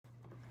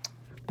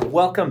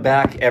Welcome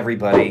back,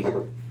 everybody.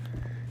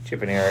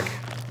 Chip and Eric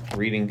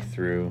reading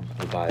through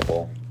the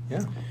Bible.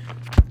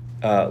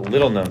 Yeah.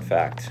 Little known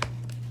fact,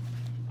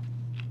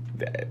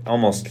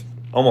 almost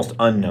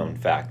unknown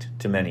fact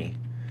to many,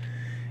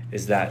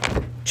 is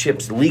that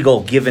Chip's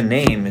legal given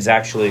name is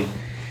actually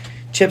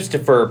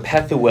Chipstopher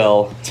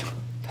Pethuel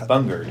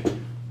Bungard.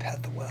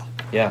 Pethuel.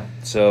 Yeah.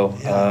 So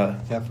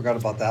I forgot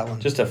about that one.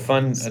 just a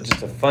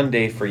fun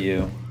day for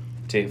you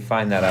to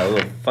find that out. A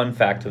little fun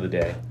fact of the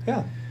day.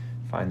 Yeah.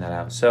 Find that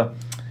out. So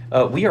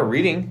we are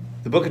reading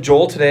the book of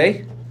Joel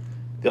today,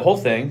 the whole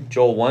thing,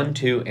 Joel 1,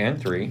 2,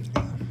 and 3.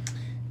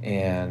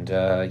 And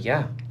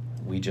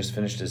we just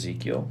finished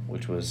Ezekiel,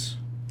 which was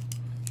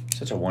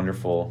such a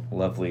wonderful,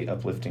 lovely,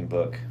 uplifting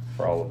book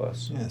for all of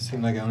us. Yeah, it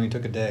seemed like it only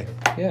took a day.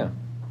 Yeah.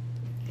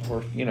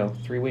 Or,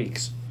 3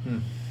 weeks.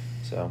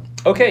 So,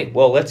 okay,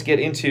 well, let's get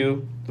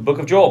into the book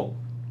of Joel.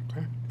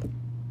 Okay.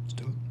 Let's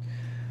do it.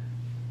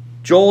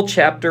 Joel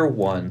chapter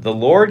 1. The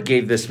Lord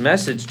gave this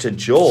message to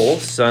Joel,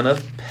 son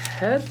of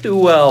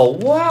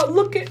Pethuel. Wow,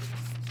 look at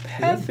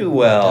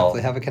Pethuel.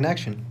 Definitely have a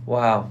connection.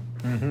 Wow.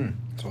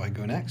 So I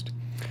go next.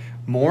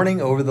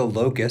 Mourning over the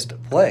locust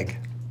plague.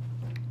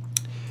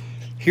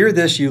 Hear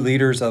this, you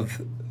leaders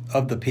of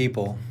the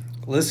people.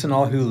 Listen,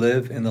 all who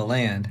live in the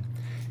land.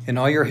 In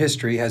all your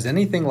history, has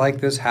anything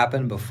like this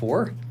happened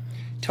before?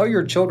 Tell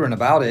your children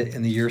about it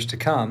in the years to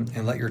come,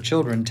 and let your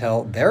children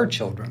tell their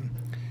children.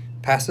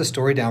 Pass the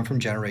story down from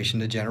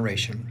generation to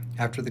generation.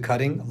 After the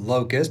cutting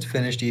locust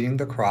finished eating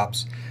the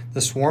crops,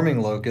 the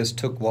swarming locust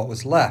took what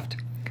was left.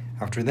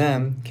 After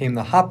them came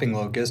the hopping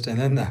locust, and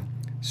then the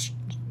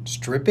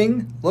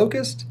stripping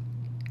locust,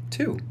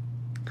 too.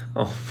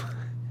 Oh,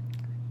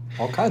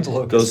 All kinds of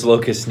locusts. those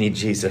locusts need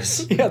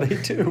Jesus. Yeah,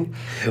 they do.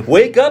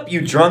 Wake up,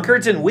 you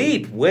drunkards, and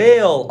weep.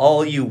 Wail,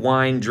 all you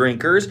wine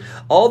drinkers.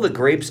 All the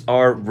grapes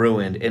are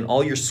ruined, and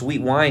all your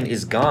sweet wine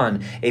is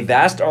gone. A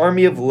vast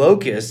army of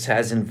locusts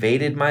has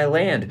invaded my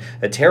land,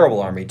 a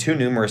terrible army, too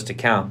numerous to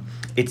count.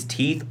 Its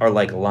teeth are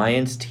like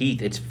lions'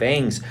 teeth. Its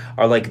fangs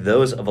are like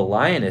those of a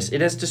lioness.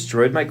 It has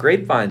destroyed my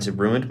grapevines and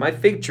ruined my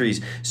fig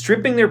trees,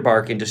 stripping their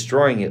bark and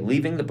destroying it,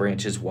 leaving the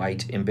branches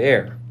white and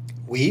bare.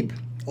 Weep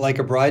like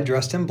a bride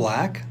dressed in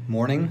black,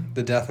 mourning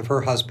the death of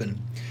her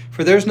husband.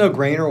 For there's no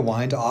grain or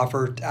wine to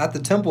offer at the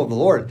temple of the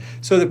Lord.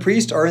 So the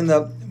priests are in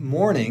the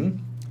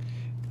mourning.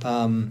 They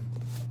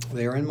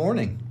are in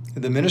mourning.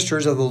 The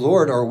ministers of the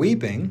Lord are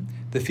weeping.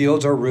 The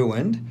fields are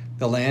ruined.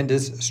 The land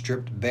is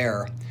stripped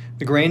bare.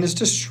 The grain is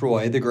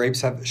destroyed. The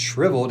grapes have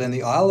shriveled. And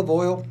the olive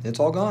oil, it's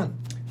all gone.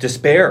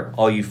 Despair,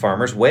 all you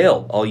farmers,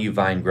 wail, all you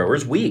vine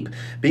growers, weep,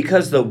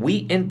 because the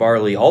wheat and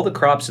barley, all the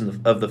crops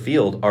of the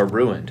field are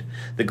ruined.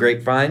 The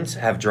grapevines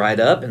have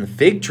dried up, and the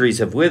fig trees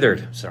have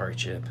withered. Sorry,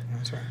 Chip.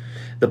 That's right.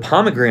 The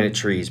pomegranate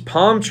trees,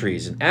 palm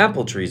trees, and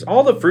apple trees,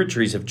 all the fruit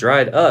trees have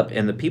dried up,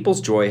 and the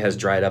people's joy has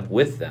dried up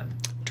with them.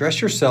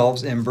 Dress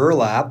yourselves in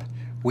burlap.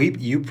 Weep,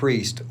 you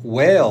priest.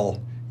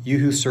 Wail, you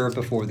who serve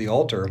before the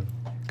altar.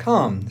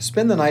 Come,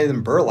 spend the night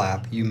in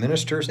burlap, you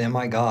ministers and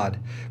my God,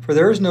 for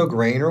there is no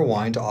grain or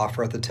wine to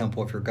offer at the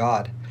temple of your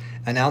God.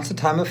 Announce a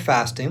time of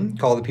fasting,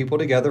 call the people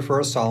together for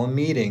a solemn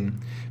meeting.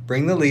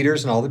 Bring the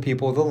leaders and all the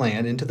people of the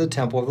land into the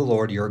temple of the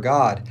Lord your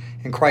God,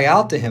 and cry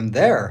out to him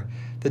there.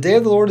 The day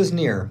of the Lord is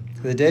near,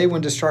 the day when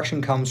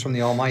destruction comes from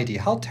the Almighty.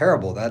 How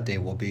terrible that day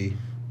will be.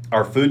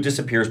 Our food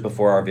disappears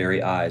before our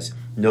very eyes.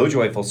 No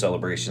joyful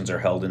celebrations are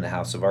held in the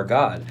house of our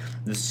God.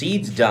 The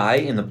seeds die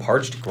in the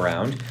parched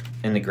ground,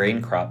 and the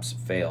grain crops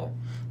fail.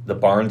 The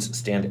barns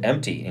stand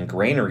empty, and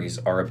granaries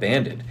are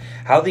abandoned.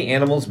 How the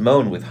animals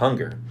moan with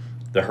hunger.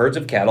 The herds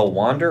of cattle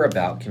wander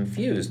about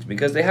confused,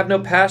 because they have no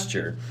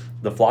pasture.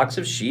 The flocks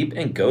of sheep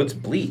and goats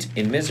bleat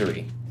in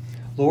misery.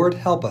 Lord,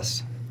 help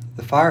us.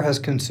 The fire has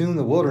consumed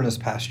the wilderness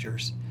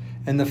pastures,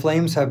 and the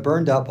flames have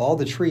burned up all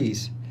the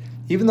trees.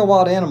 Even the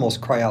wild animals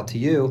cry out to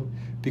you,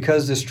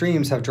 because the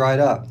streams have dried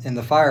up, and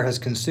the fire has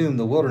consumed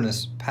the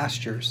wilderness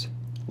pastures.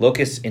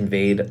 Locusts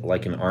invade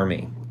like an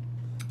army.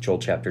 Joel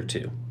chapter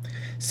 2.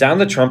 Sound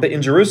the trumpet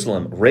in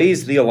Jerusalem.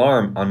 Raise the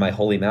alarm on my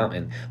holy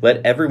mountain.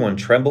 Let everyone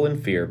tremble in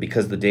fear,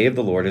 because the day of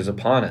the Lord is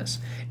upon us.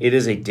 It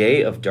is a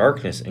day of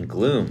darkness and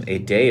gloom, a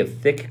day of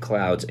thick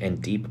clouds and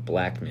deep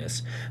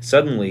blackness.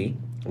 Suddenly,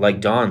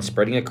 like dawn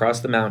spreading across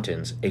the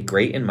mountains, a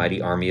great and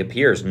mighty army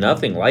appears.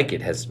 Nothing like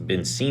it has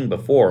been seen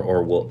before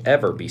or will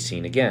ever be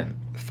seen again.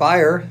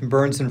 Fire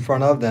burns in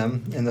front of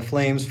them, and the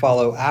flames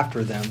follow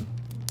after them.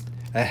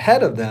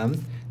 Ahead of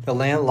them, the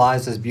land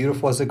lies as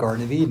beautiful as the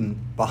Garden of Eden.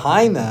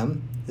 Behind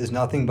them is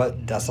nothing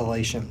but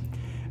desolation.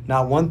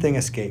 Not one thing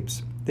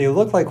escapes. They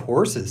look like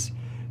horses.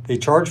 They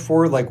charge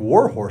forward like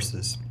war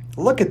horses.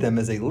 Look at them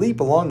as they leap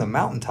along the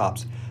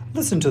mountaintops.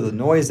 Listen to the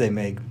noise they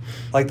make,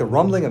 like the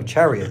rumbling of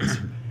chariots,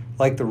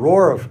 like the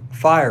roar of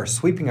fire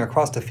sweeping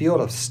across a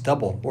field of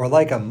stubble, or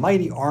like a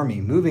mighty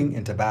army moving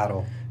into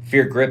battle.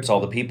 Fear grips all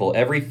the people.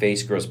 Every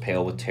face grows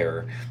pale with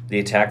terror. The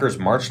attackers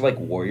march like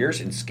warriors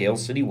and scale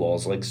city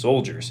walls like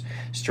soldiers.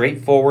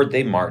 Straight forward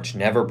they march,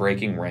 never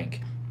breaking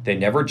rank. They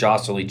never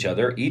jostle each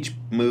other. Each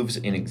moves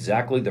in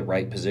exactly the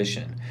right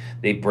position.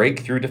 They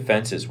break through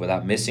defenses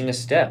without missing a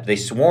step. They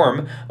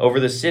swarm over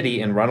the city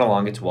and run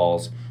along its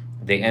walls.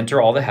 They enter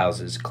all the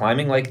houses,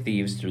 climbing like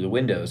thieves through the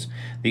windows.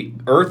 The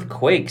earth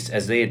quakes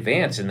as they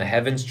advance, and the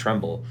heavens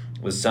tremble.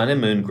 The sun and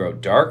moon grow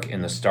dark,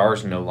 and the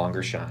stars no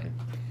longer shine.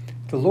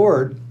 The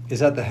Lord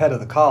is at the head of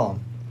the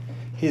column.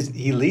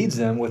 He leads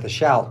them with a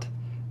shout.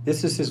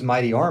 This is his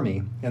mighty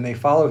army, and they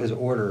follow his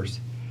orders.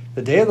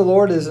 The day of the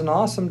Lord is an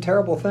awesome,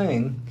 terrible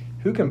thing.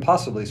 Who can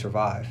possibly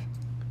survive?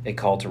 A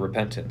call to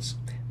repentance.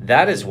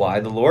 That is why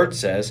the Lord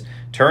says,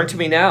 "Turn to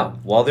me now,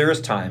 while there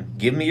is time.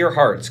 Give me your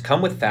hearts.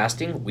 Come with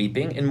fasting,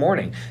 weeping, and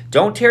mourning.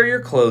 Don't tear your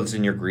clothes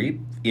in your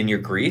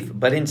grief,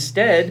 but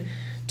instead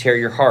tear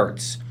your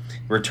hearts.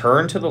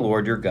 Return to the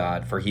Lord your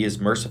God, for he is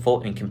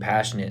merciful and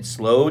compassionate,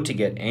 slow to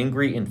get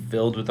angry and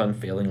filled with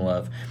unfailing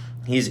love.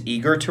 He is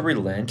eager to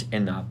relent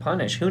and not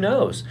punish. Who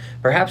knows?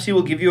 Perhaps he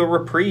will give you a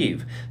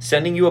reprieve,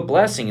 sending you a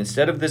blessing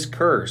instead of this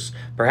curse.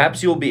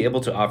 Perhaps you will be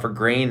able to offer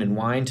grain and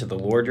wine to the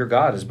Lord your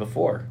God as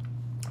before."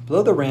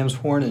 Blow the ram's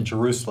horn in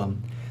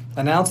Jerusalem.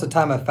 Announce a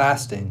time of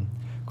fasting.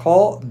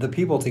 Call the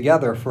people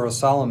together for a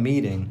solemn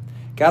meeting.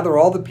 Gather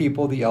all the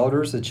people, the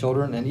elders, the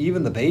children, and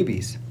even the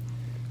babies.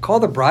 Call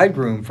the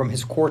bridegroom from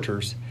his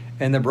quarters,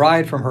 and the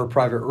bride from her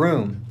private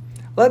room.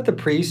 Let the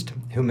priest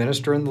who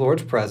minister in the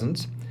Lord's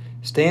presence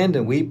stand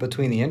and weep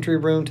between the entry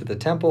room to the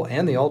temple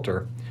and the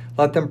altar.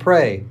 Let them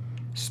pray,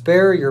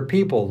 "Spare your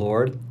people,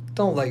 Lord.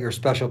 Don't let your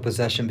special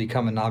possession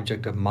become an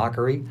object of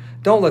mockery.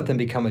 Don't let them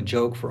become a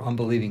joke for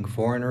unbelieving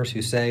foreigners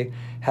who say,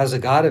 'Has the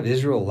God of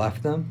Israel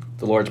left them?'"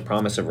 The Lord's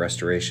promise of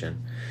restoration.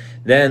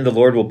 Then the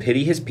Lord will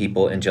pity his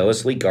people and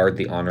jealously guard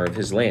the honor of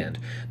his land.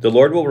 The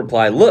Lord will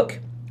reply, "Look,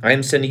 I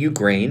am sending you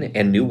grain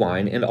and new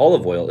wine and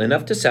olive oil,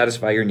 enough to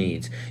satisfy your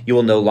needs. You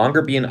will no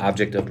longer be an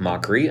object of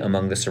mockery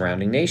among the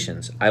surrounding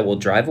nations. I will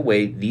drive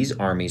away these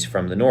armies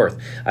from the north.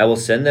 I will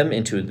send them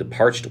into the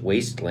parched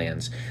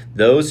wastelands.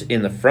 Those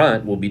in the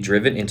front will be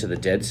driven into the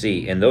Dead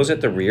Sea, and those at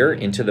the rear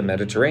into the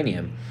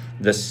Mediterranean.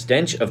 The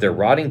stench of their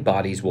rotting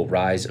bodies will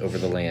rise over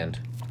the land."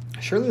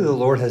 Surely the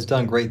Lord has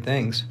done great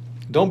things.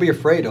 Don't be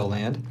afraid, O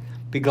land.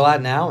 Be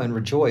glad now and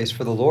rejoice,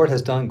 for the Lord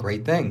has done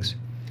great things.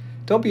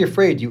 Don't be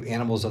afraid, you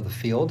animals of the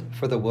field,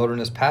 for the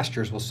wilderness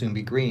pastures will soon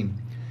be green.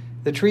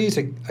 The trees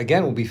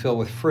again will be filled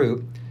with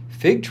fruit.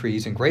 Fig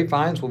trees and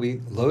grapevines will be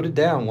loaded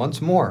down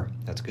once more.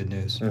 That's good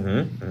news.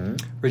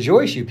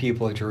 Rejoice, you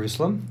people of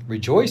Jerusalem.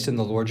 Rejoice in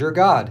the Lord your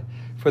God,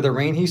 for the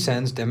rain he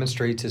sends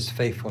demonstrates his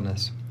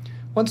faithfulness.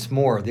 Once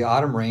more, the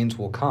autumn rains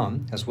will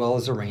come, as well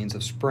as the rains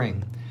of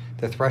spring.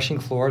 The threshing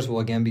floors will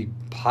again be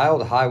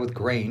piled high with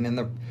grain, and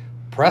the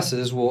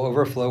presses will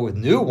overflow with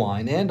new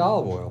wine and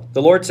olive oil.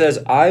 The Lord says,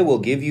 "I will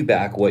give you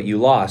back what you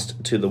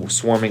lost to the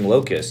swarming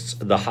locusts,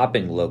 the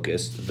hopping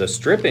locusts, the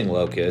stripping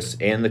locusts,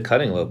 and the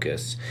cutting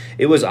locusts.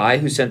 It was I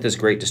who sent this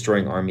great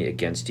destroying army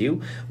against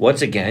you.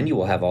 Once again, you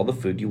will have all the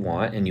food you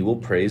want, and you will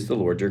praise the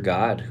Lord your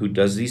God, who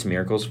does these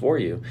miracles for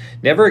you.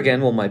 Never again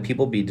will my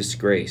people be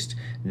disgraced.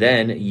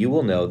 Then you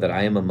will know that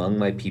I am among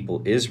my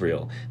people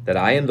Israel, that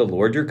I am the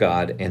Lord your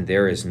God, and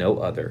there is no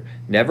other.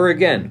 Never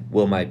again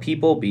will my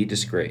people be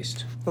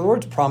disgraced." The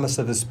Lord's promise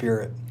of his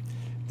Spirit.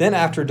 Then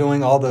after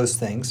doing all those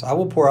things, I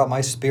will pour out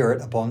my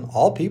Spirit upon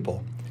all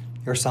people.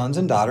 Your sons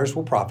and daughters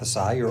will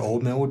prophesy, your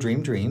old men will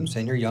dream dreams,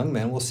 and your young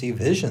men will see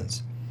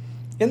visions.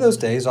 In those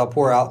days I'll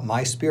pour out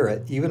my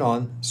Spirit even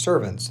on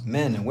servants,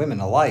 men and women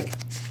alike.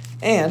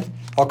 And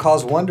I'll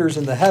cause wonders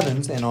in the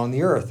heavens and on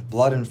the earth,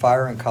 blood and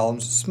fire and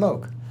columns of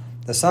smoke.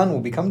 The sun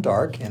will become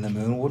dark, and the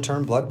moon will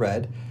turn blood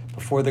red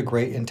before the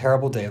great and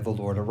terrible day of the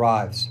Lord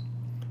arrives.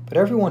 But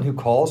everyone who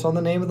calls on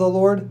the name of the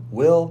Lord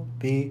will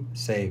be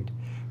saved.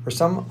 For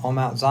some on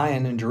Mount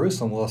Zion and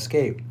Jerusalem will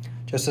escape,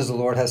 just as the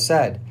Lord has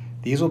said.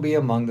 These will be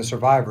among the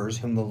survivors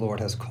whom the Lord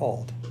has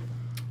called.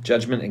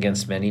 Judgment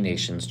against many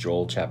nations,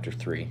 Joel chapter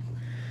 3.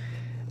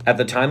 At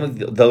the time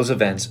of those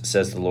events,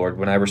 says the Lord,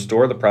 when I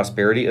restore the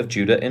prosperity of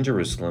Judah and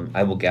Jerusalem,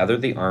 I will gather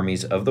the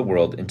armies of the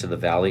world into the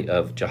valley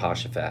of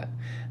Jehoshaphat.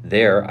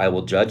 There I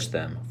will judge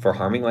them for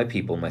harming my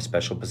people, my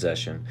special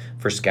possession,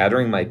 for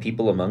scattering my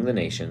people among the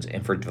nations,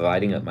 and for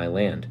dividing up my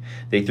land.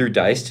 They threw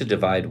dice to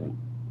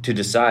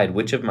decide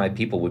which of my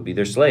people would be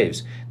their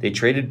slaves. They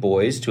traded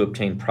boys to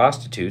obtain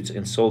prostitutes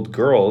and sold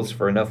girls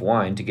for enough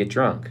wine to get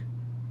drunk.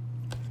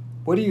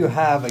 What do you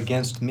have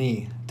against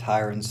me,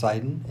 Tyre and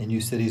Sidon, and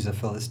you cities of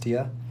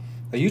Philistia?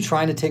 Are you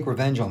trying to take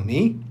revenge on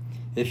me?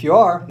 If you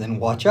are, then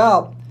watch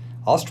out.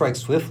 I'll strike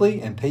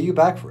swiftly and pay you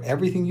back for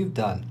everything you've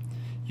done.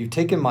 You've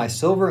taken my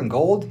silver and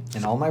gold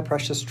and all my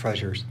precious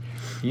treasures.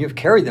 You have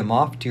carried them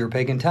off to your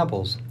pagan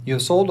temples. You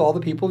have sold all the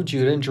people of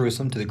Judah and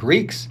Jerusalem to the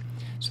Greeks,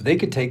 so they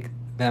could take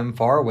them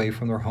far away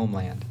from their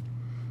homeland.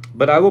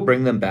 But I will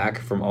bring them back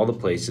from all the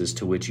places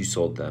to which you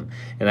sold them,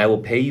 and I will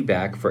pay you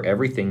back for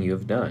everything you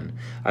have done.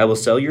 I will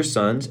sell your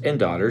sons and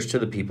daughters to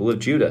the people of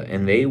Judah,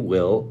 and they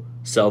will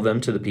sell them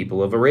to the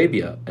people of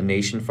Arabia, a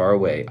nation far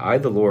away. I,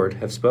 the Lord,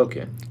 have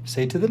spoken.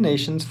 Say to the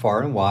nations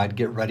far and wide,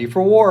 get ready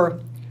for war.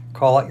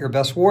 Call out your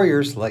best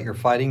warriors, let your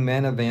fighting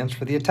men advance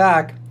for the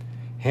attack.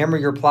 Hammer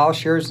your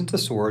plowshares into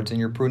swords and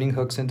your pruning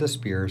hooks into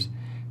spears.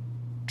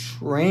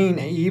 Train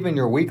even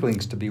your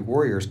weaklings to be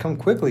warriors. Come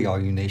quickly, all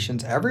you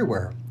nations,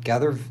 everywhere.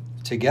 Gather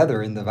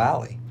together in the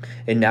valley.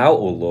 And now,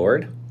 O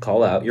Lord,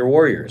 call out your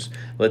warriors.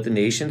 Let the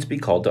nations be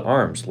called to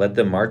arms. Let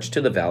them march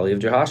to the valley of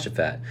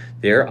Jehoshaphat.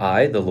 There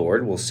I, the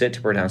Lord, will sit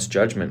to pronounce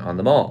judgment on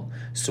them all.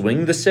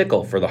 Swing the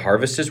sickle, for the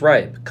harvest is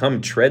ripe.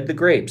 Come tread the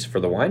grapes, for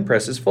the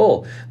winepress is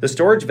full. The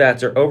storage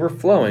vats are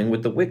overflowing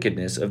with the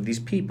wickedness of these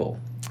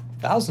people.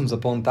 Thousands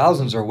upon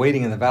thousands are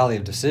waiting in the valley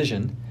of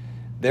decision.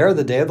 There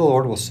the day of the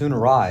Lord will soon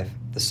arrive.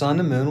 The sun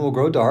and moon will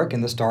grow dark,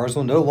 and the stars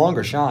will no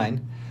longer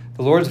shine.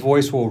 The Lord's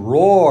voice will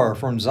roar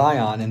from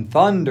Zion and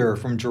thunder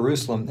from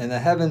Jerusalem, and the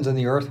heavens and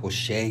the earth will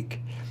shake.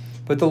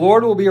 But the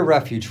Lord will be a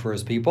refuge for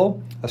his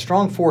people, a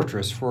strong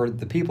fortress for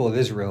the people of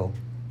Israel.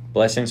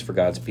 Blessings for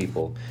God's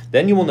people.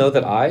 Then you will know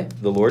that I,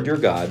 the Lord your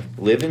God,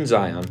 live in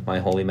Zion, my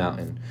holy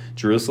mountain.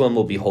 Jerusalem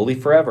will be holy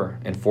forever,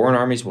 and foreign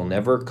armies will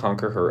never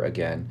conquer her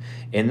again.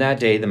 In that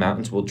day the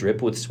mountains will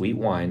drip with sweet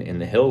wine, and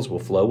the hills will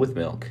flow with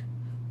milk.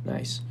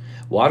 Nice.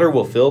 Water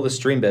will fill the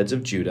stream beds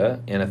of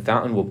Judah, and a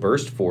fountain will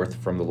burst forth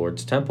from the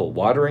Lord's temple,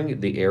 watering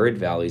the arid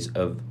valleys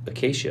of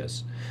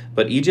acacias.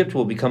 But Egypt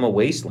will become a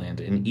wasteland,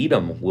 and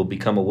Edom will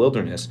become a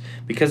wilderness,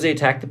 because they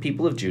attacked the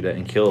people of Judah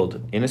and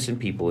killed innocent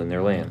people in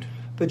their land.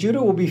 But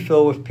Judah will be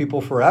filled with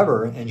people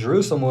forever, and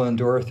Jerusalem will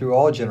endure through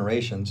all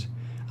generations.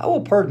 I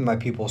will pardon my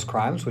people's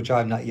crimes, which I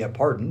have not yet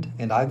pardoned,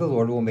 and I, the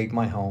Lord, will make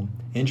my home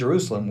in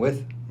Jerusalem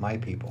with my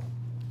people.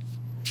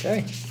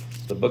 Okay.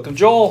 The book of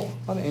Joel.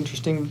 A lot of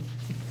interesting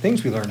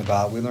things we learned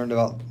about. We learned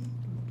about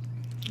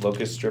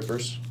Locust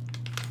strippers.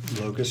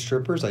 locust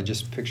strippers. I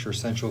just picture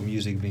sensual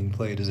music being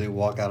played as they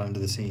walk out onto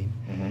the scene.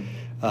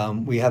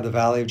 Mm-hmm. We have the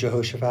Valley of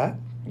Jehoshaphat.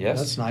 Yes.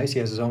 That's nice. He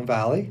has his own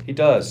valley. He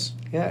does.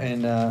 Yeah,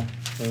 and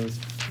there's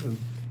a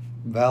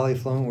valley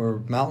flowing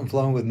or mountain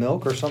flowing with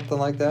milk or something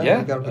like that.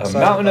 Yeah, You got a excited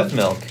mountain about of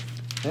milk.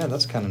 Yeah,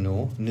 that's kind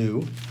of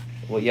new.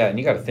 Well, yeah, and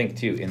you got to think,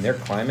 too, in their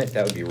climate,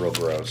 that would be real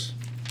gross.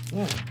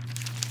 Yeah,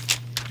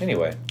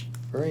 Anyway.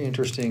 very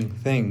interesting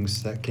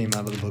things that came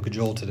out of the book of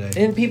Joel today.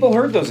 And people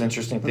heard those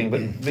interesting things,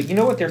 but you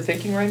know what they're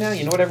thinking right now?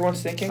 You know what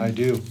everyone's thinking? I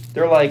do.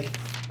 They're like,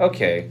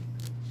 okay,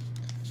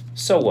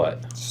 so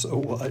what? So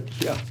what?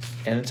 Yeah.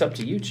 And it's up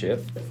to you,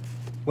 Chip.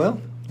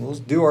 Well, we'll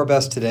do our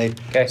best today.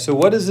 Okay. So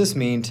what does this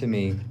mean to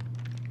me?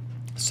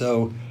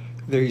 So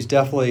he's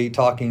definitely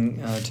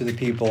talking to the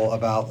people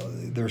about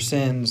their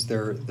sins,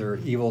 their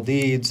evil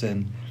deeds,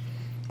 and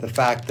the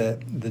fact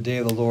that the day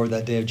of the Lord,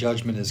 that day of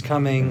judgment is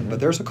coming. Mm-hmm. But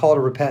there's a call to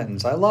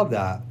repentance. I love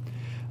that.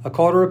 A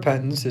call to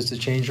repentance is to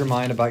change your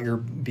mind about your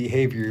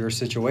behavior, your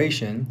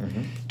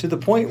situation, to the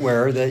point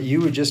where that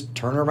you would just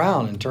turn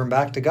around and turn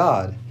back to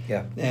God.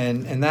 Yeah.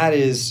 And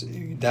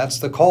that's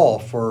the call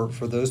for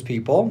those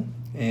people.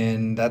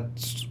 And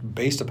that's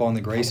based upon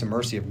the grace and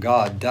mercy of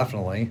God,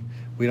 definitely.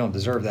 We don't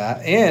deserve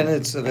that. And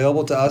it's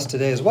available to us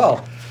today as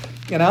well.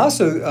 And I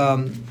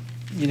also,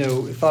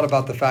 thought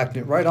about the fact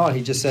that right on,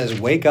 he just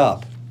says, wake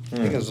up. I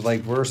think it was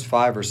like verse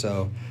 5 or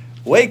so.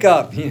 Wake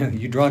up,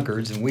 you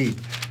drunkards, and weep.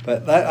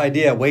 But that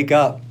idea, wake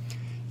up,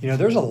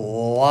 there's a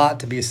lot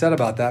to be said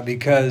about that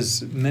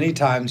because many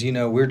times,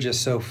 we're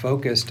just so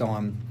focused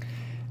on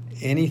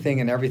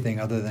anything and everything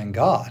other than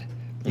God,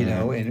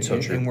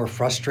 and we're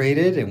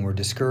frustrated and we're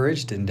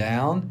discouraged and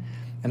down.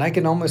 And I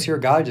can almost hear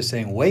God just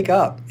saying, wake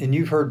up. And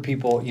you've heard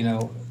people,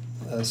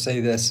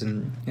 say this,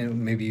 and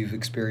maybe you've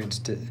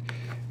experienced it.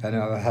 I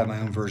know I have my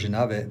own version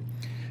of it,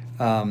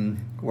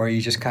 where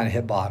you just kind of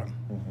hit bottom.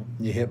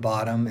 Mm-hmm. You hit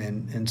bottom,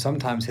 and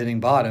sometimes hitting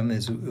bottom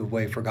is a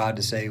way for God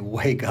to say,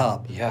 wake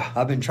up. Yeah.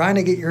 I've been trying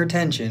to get your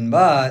attention,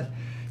 but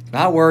it's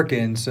not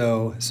working.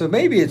 So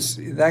maybe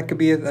that could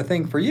be a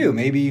thing for you.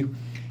 Maybe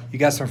you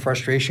got some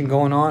frustration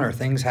going on or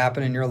things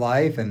happen in your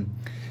life,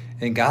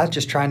 and God's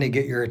just trying to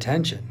get your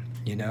attention,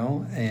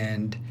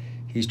 and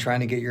he's trying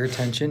to get your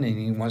attention, and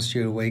he wants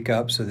you to wake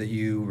up so that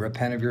you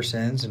repent of your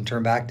sins and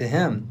turn back to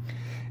him.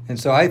 And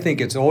so I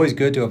think it's always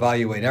good to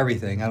evaluate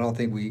everything. I don't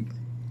think we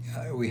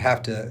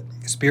have to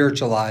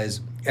spiritualize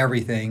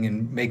everything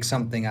and make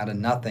something out of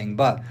nothing,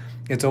 but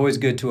it's always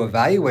good to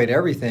evaluate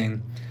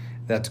everything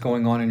that's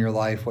going on in your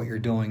life, what you're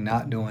doing,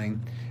 not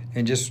doing,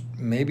 and just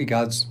maybe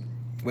God's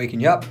waking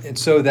you up. And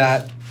so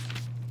that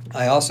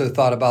I also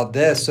thought about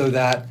this so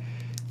that,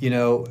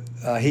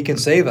 he can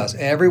save us.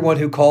 Everyone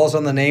who calls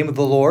on the name of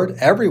the Lord,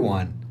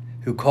 everyone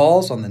who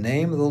calls on the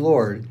name of the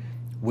Lord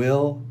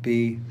will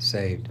be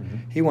saved.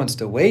 Mm-hmm. He wants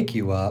to wake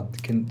you up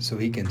so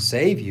he can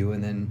save you,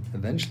 and then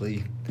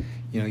eventually,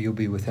 you'll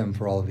be with him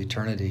for all of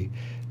eternity.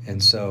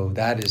 And so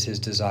that is his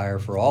desire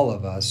for all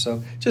of us.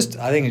 So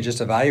I think it's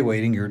just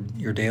evaluating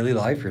your daily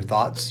life, your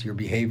thoughts, your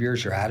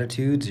behaviors, your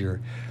attitudes,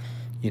 your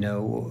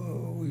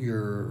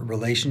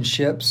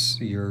relationships,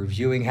 your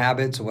viewing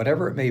habits,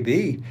 whatever it may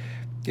be,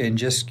 and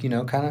just,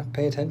 kind of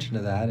pay attention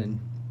to that. And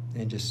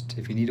just,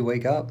 if you need to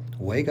wake up,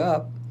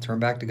 turn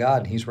back to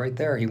God. He's right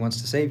there. He wants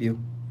to save you.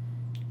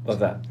 Love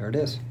that. There it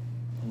is.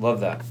 Love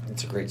that.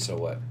 It's a great so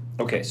what.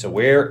 Okay, so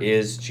where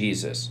is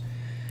Jesus?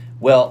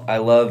 Well, I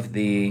love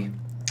the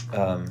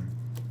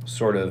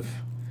sort of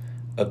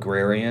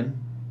agrarian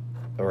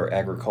or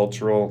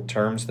agricultural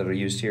terms that are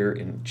used here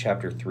in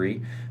chapter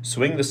 3.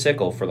 Swing the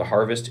sickle, for the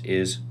harvest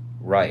is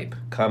ripe.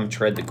 Come,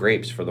 tread the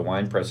grapes, for the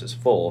winepress is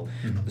full.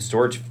 Mhm. The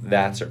storage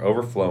vats are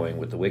overflowing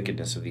with the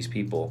wickedness of these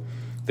people.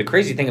 The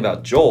crazy thing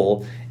about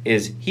Joel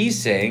is he's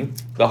saying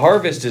the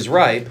harvest is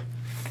ripe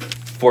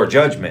for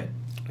judgment,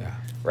 Yeah.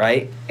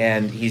 right?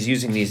 And he's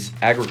using these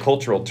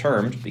agricultural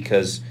terms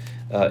because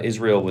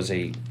Israel was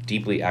a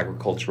deeply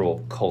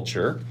agricultural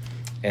culture,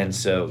 and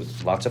so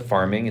lots of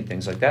farming and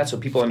things like that. So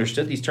people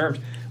understood these terms.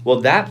 Well,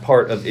 that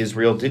part of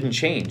Israel didn't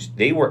change.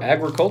 They were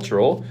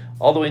agricultural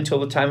all the way until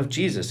the time of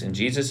Jesus, and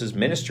Jesus is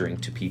ministering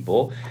to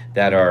people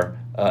that are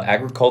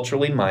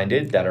agriculturally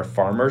minded, that are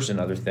farmers and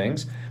other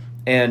things.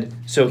 And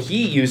so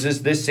he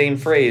uses this same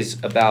phrase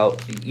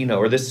about,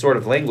 or this sort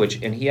of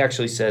language, and he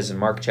actually says in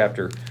Mark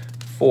chapter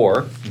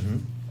 4,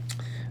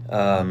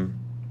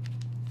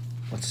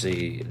 let's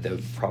see, that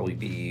would probably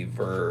be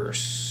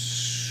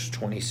verse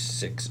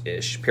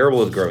 26-ish,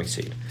 parable of the growing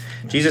seed.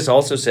 Jesus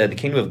also said, the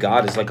kingdom of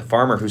God is like a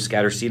farmer who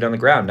scatters seed on the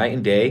ground. Night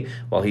and day,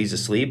 while he's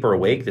asleep or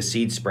awake, the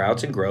seed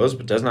sprouts and grows,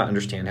 but does not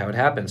understand how it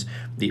happens.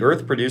 The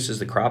earth produces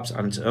the crops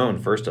on its own.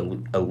 First, a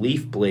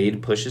leaf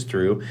blade pushes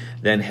through,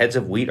 then heads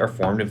of wheat are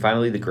formed, and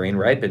finally the grain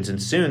ripens.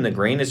 And soon the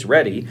grain is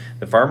ready.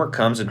 The farmer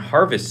comes and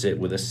harvests it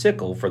with a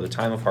sickle, for the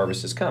time of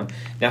harvest has come.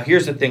 Now,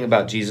 here's the thing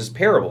about Jesus'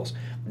 parables.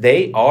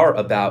 They are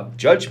about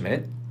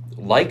judgment,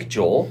 like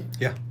Joel,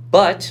 Yeah.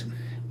 but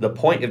the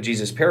point of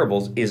Jesus'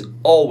 parables is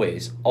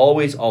always,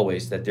 always,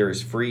 always that there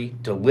is free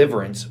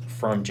deliverance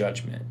from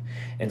judgment.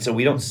 And so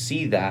we don't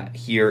see that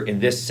here in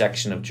this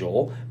section of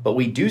Joel, but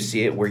we do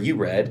see it where you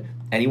read,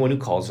 anyone who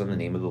calls on the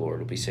name of the Lord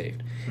will be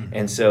saved. Mm-hmm.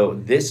 And so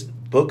this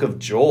book of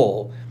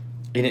Joel,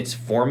 in its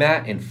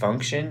format and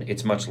function,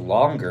 it's much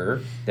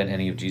longer than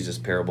any of Jesus'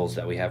 parables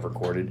that we have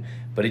recorded,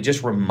 but it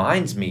just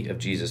reminds me of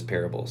Jesus'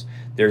 parables.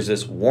 There's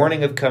this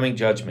warning of coming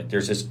judgment.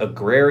 There's this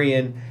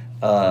agrarian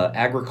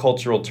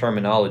agricultural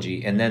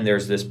terminology, and then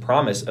there's this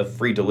promise of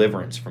free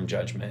deliverance from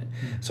judgment.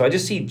 So I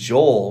just see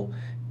Joel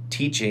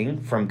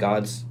teaching from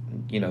God's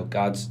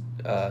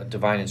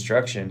divine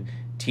instruction,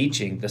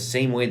 teaching the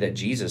same way that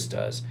Jesus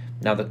does.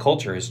 Now the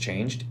culture has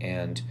changed,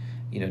 and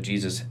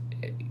Jesus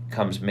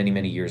comes many,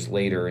 many years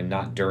later, and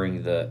not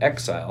during the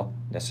exile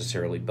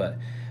necessarily, but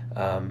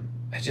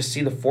I just see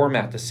the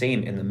format the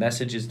same, and the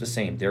message is the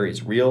same. There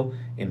is real,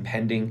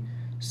 impending,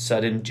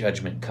 sudden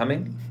judgment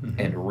coming,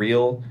 and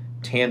real,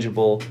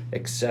 tangible,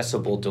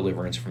 accessible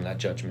deliverance from that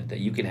judgment that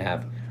you can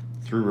have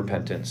through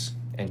repentance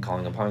and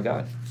calling upon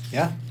God.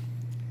 Yeah.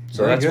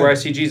 So that's where I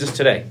see Jesus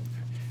today.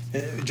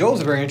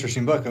 Joel's a very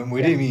interesting book.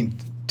 We didn't even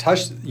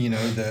touch,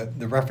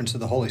 the reference to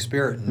the Holy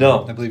Spirit.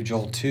 No. I believe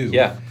Joel 2.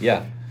 Yeah.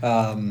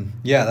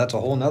 That's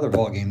a whole nother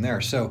ballgame there.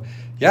 So,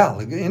 yeah,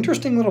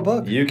 interesting little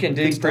book. You can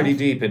dig pretty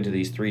deep into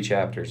these 3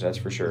 chapters, that's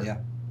for sure. Yeah.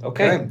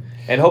 Okay.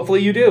 And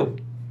hopefully you do.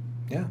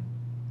 Yeah.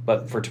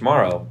 But for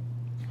tomorrow,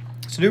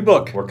 it's a new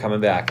book. We're coming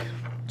back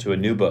to a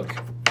new book.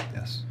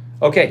 Yes.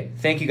 Okay.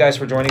 Thank you guys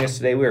for joining us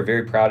today. We are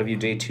very proud of you.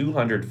 Day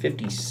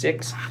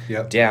 256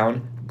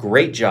 down.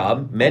 Great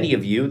job. Many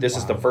of you, this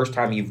is the first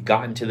time you've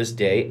gotten to this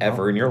day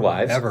ever in your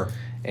lives. Ever.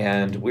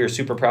 And we're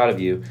super proud of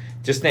you.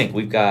 Just think,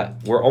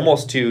 we're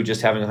almost to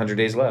just having 100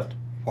 days left.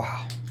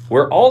 Wow.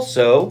 We're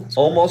also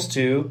almost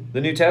to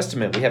the New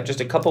Testament. We have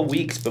just a couple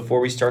weeks before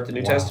we start the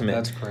New Testament.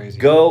 That's crazy.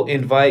 Go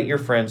invite your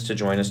friends to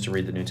join us to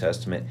read the New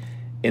Testament.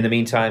 In the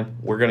meantime,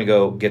 we're going to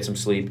go get some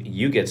sleep.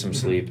 You get some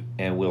sleep,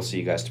 and we'll see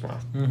you guys tomorrow.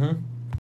 Mm-hmm.